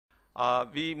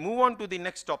We move on to the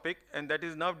next topic, and that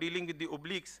is now dealing with the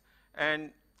obliques.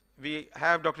 And we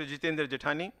have Dr. Jitendra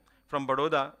Jethani from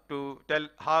Baroda to tell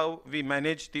how we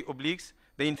manage the obliques,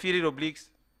 the inferior obliques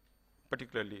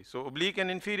particularly. So oblique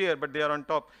and inferior, but they are on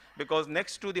top, because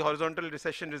next to the horizontal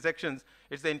recession resections,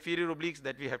 it's the inferior obliques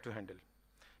that we have to handle.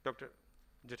 Dr.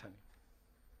 Jethani.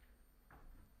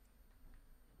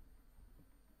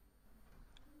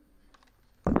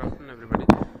 Good afternoon, everybody.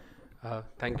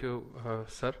 Thank you,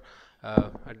 sir.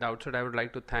 At the outset, I would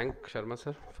like to thank Sharma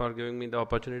sir for giving me the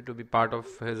opportunity to be part of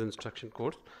his instruction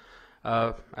course.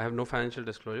 I have no financial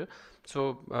disclosure,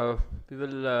 so we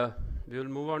will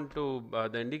move on to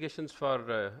the indications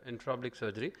for intra-oblique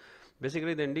surgery.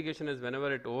 Basically, the indication is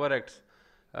whenever it overacts,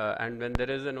 and when there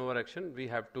is an overaction, we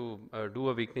have to do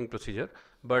a weakening procedure.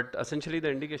 But essentially, the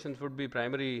indications would be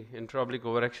primary intra-oblique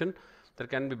overaction. There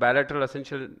can be bilateral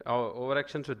essential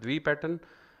overactions with V pattern,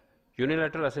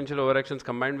 unilateral essential overactions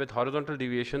combined with horizontal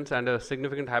deviations and a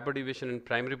significant hyperdeviation in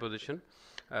primary position,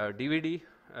 DVD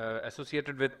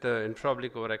associated with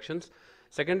intra-oblique overactions,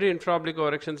 secondary intra-oblique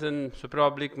overactions in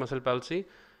supraoblique muscle palsy,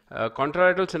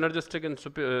 contralateral synergistic in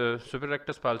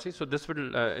superrectus palsy. So this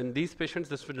will, in these patients,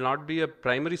 this will not be a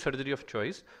primary surgery of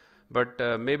choice, but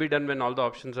may be done when all the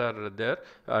options are there,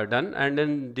 done. And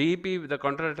in DEP, the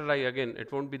contralateral eye, again,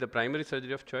 it won't be the primary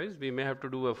surgery of choice. We may have to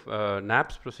do a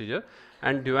NAPS procedure.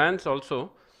 And Duane's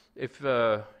also, if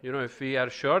if we are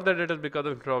sure that it is because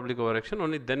of intra-oblique overaction,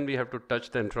 only then we have to touch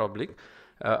the intra-oblique.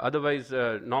 Otherwise,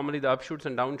 normally the upshoots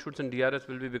and downshoots in DRS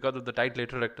will be because of the tight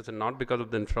lateral rectus and not because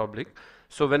of the intra-oblique.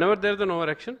 So whenever there is an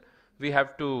overaction, we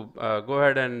have to go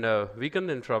ahead and weaken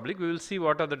the intra-oblique. We will see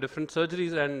what are the different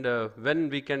surgeries and when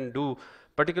we can do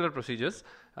particular procedures.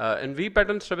 In V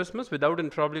pattern strabismus without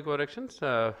intra-oblique overactions,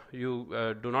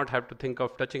 you do not have to think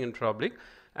of touching intra-oblique.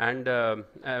 And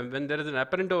when there is an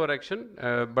apparent overaction,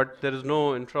 but there is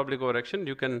no intra-oblique overaction,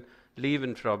 you can leave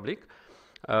intra-oblique.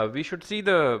 We should see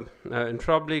the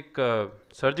intra-oblique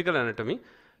surgical anatomy.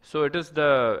 So it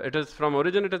is from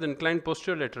origin, it is inclined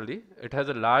posterolaterally. It has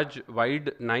a large,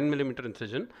 wide 9 mm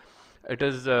incision. It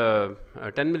is 10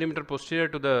 mm posterior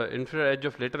to the inferior edge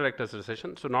of lateral rectus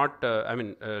recession. So not,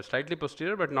 slightly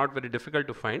posterior, but not very difficult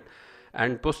to find.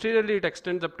 And posteriorly, it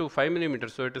extends up to 5 mm.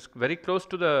 So it is very close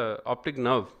to the optic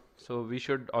nerve. So we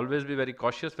should always be very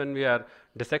cautious when we are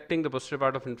dissecting the posterior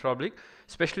part of intra-oblique,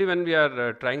 especially when we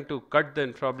are trying to cut the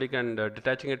intra-oblique and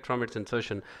detaching it from its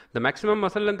insertion. The maximum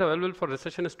muscle length available for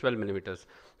recession is 12 mm.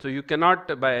 So you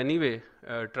cannot by any way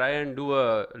try and do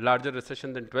a larger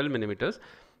recession than 12 mm.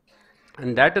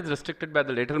 And that is restricted by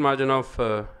the lateral margin of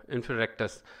inferior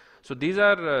rectus. So these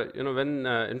are, when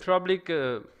intra-oblique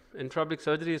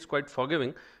surgery is quite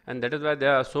forgiving, and that is why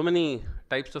there are so many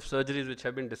types of surgeries which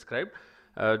have been described.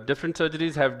 Different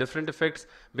surgeries have different effects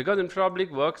because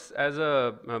intra-oblique works as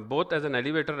a both as an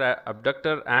elevator,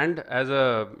 abductor, and as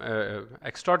a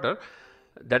extorter.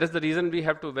 That is the reason we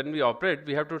have to, when we operate,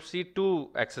 we have to see two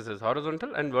axes,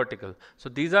 horizontal and vertical. So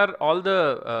these are all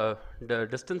the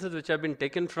distances which have been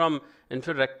taken from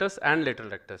inferior rectus and lateral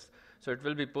rectus. So it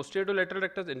will be posterior to lateral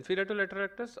rectus, inferior to lateral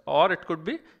rectus, or it could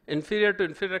be inferior to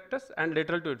inferior rectus and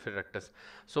lateral to inferior rectus.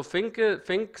 So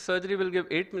Fink surgery will give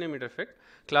 8 mm effect.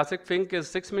 Classic Fink is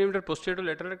 6 mm posterior to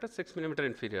lateral rectus, 6 mm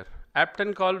inferior.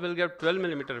 Apton call will give 12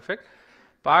 mm effect.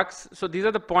 Parks, so these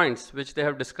are the points which they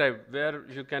have described where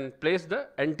you can place the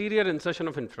anterior insertion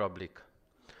of intra-oblique.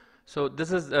 So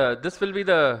this is this will be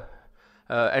the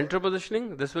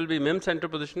anteropositioning. This will be MIMS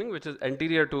anteropositioning, which is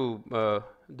anterior to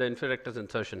the inferior rectus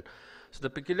insertion. So the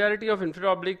peculiarity of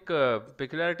inferior-oblique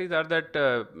peculiarities are that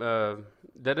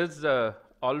there is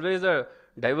always a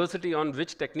diversity on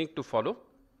which technique to follow.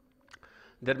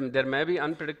 There may be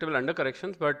unpredictable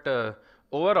undercorrections, but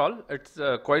overall, it's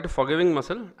quite a forgiving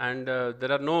muscle, and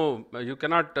there are no, you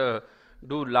cannot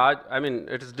do large,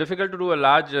 it is difficult to do a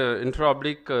large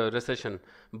intra-oblique recession.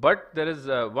 But there is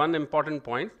one important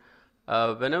point.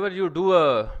 Whenever you do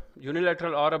a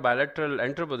unilateral or a bilateral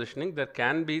anteropositioning,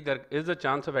 there is a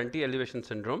chance of anti-elevation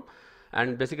syndrome.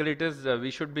 And basically it is,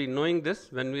 we should be knowing this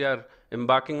when we are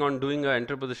embarking on doing an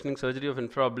anteropositioning surgery of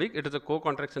infra-oblique. It is a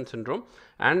co-contraction syndrome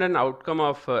and an outcome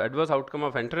of, adverse outcome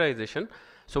of anteriorization.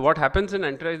 So what happens in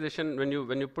anteriorization,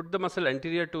 when you put the muscle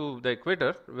anterior to the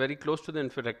equator, very close to the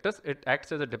inferior rectus, it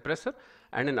acts as a depressor,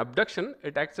 and in abduction,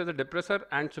 it acts as a depressor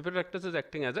and superior rectus is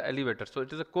acting as an elevator. So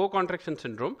it is a co-contraction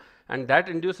syndrome, and that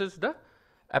induces the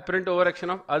apparent overaction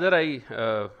of other eye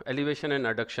elevation and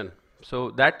adduction.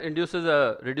 So that induces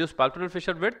a reduced palpebral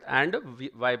fissure width and a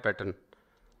Y pattern.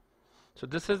 So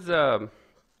this is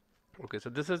okay. So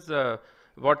this is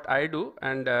what I do,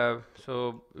 and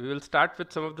so we will start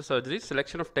with some of the surgeries.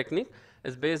 Selection of technique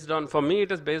is based on, for me,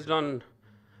 it is based on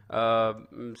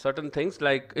certain things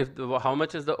like if how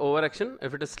much is the overaction.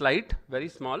 If it is slight, very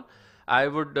small, I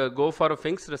would go for a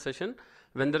Fink's recession.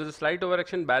 When there is a slight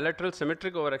overaction, bilateral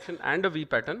symmetric overaction and a V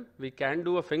pattern, we can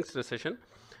do a Fink's recession.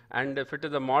 And if it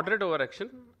is a moderate overaction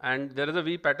and there is a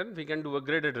V pattern, we can do a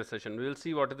graded recession. We will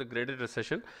see what is the graded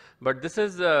recession. But this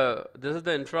is the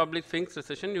infraoblique Fink's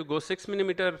recession. You go 6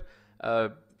 millimeter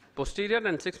posterior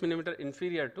and 6 millimeter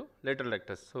inferior to lateral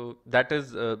rectus. So that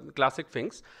is classic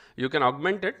Fink's. You can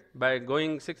augment it by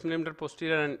going 6 millimeter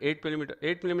posterior and 8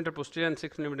 millimeter posterior and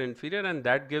 6 millimeter inferior, and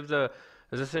that gives a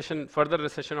recession, further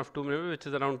recession of 2 millimeter, which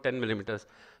is around 10 millimeters.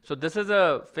 So this is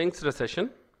a Fink's recession.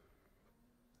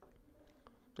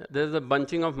 There is a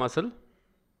bunching of muscle.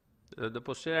 The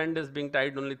posterior end is being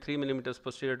tied only 3 millimeters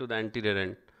posterior to the anterior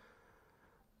end.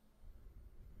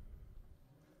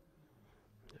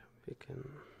 Yeah, we can.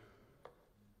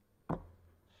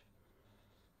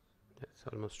 It's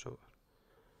almost over.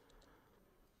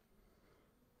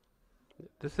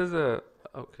 This is a,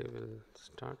 okay, we'll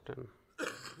start. And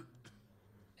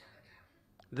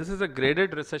this is a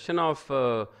graded recession of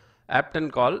apt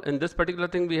and call. In this particular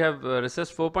thing, we have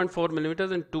recessed 4.4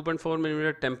 millimeters and 2.4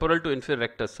 millimeter temporal to inferior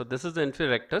rectus. So this is the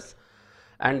inferior rectus,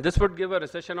 and this would give a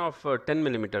recession of 10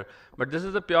 millimeter. But this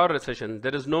is a pure recession.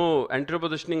 There is no anterior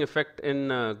positioning effect in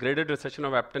graded recession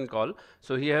of apt and call.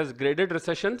 So he has graded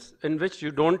recessions in which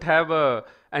you don't have a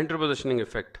anterior positioning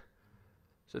effect.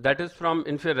 So that is from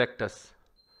inferior rectus.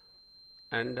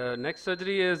 And next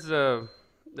surgery is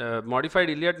modified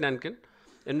iliac Nankin,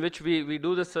 in which we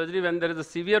do the surgery when there is a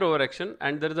severe overaction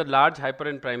and there is a large hyper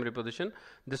in primary position.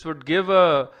 This would give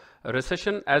a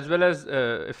recession as well as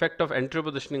effect of anterior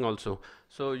positioning also.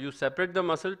 So you separate the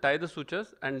muscle, tie the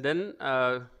sutures, and then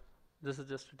this is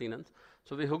just retinence.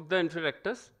 So we hook the inferior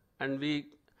rectus and we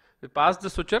pass the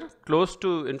suture close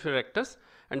to inferior rectus,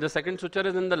 and the second suture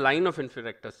is in the line of inferior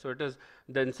rectus. So it is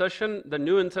the insertion, the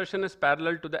new insertion is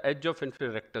parallel to the edge of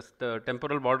inferior rectus, the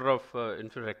temporal border of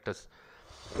inferior rectus.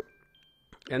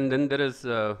 And then there is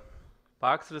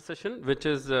Park's recession, which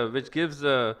is which gives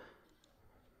a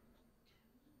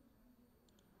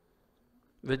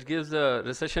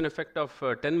recession effect of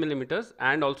 10 millimeters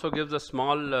and also gives a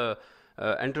small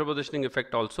anterior positioning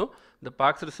effect also. The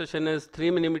Park's recession is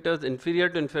 3 millimeters inferior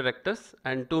to inferior rectus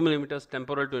and 2 millimeters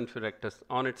temporal to inferior rectus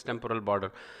on its temporal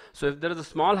border. So if there is a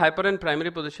small hyper in primary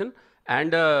position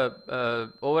and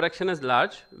overaction is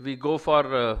large, we go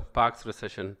for Park's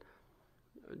recession.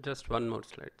 Just one more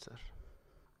slide, sir.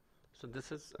 So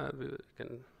this is, we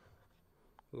can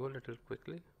go a little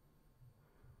quickly.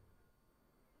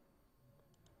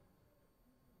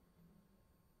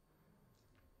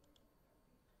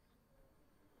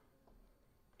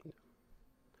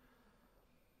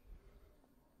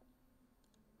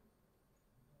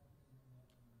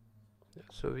 Yeah,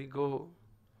 so we go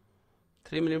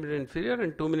 3 millimeter inferior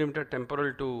and 2 millimeter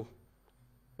temporal to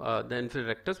the inferior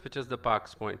rectus, which is the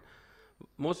Park's point.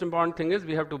 Most important thing is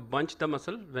we have to bunch the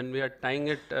muscle. When we are tying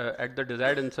it at the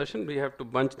desired insertion, we have to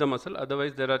bunch the muscle.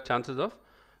 Otherwise, there are chances of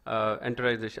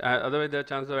anteriorization. Otherwise, there are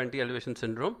chances of anti-elevation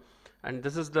syndrome. And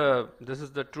this is the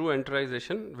true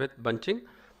anteriorization with bunching.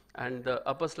 And the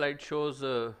upper slide shows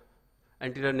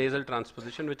anterior nasal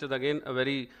transposition, which is again a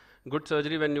very good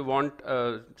surgery when you want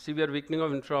severe weakening of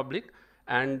infraoblique.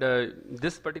 And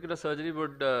this particular surgery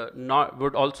would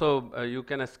also you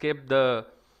can escape the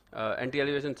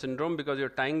anti-elevation syndrome because you're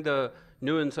tying the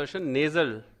new insertion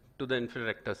nasal to the inferior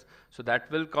rectus. So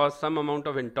that will cause some amount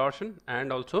of intorsion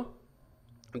and also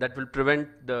that will prevent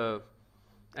the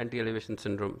anti-elevation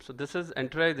syndrome. So this is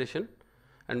anteriorization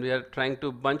and we are trying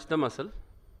to bunch the muscle.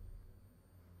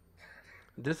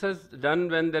 This is done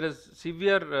when there is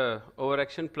severe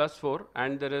overaction +4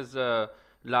 and there is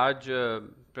large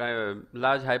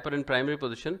hyper in primary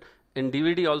position. In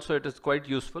DVD also it is quite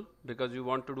useful because you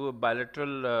want to do a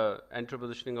bilateral anterior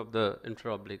positioning of the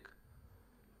infraoblique.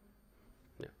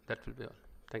 Yeah, that will be all.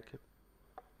 Thank you.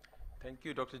 Thank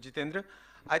you, Dr. Jitendra.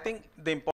 I think the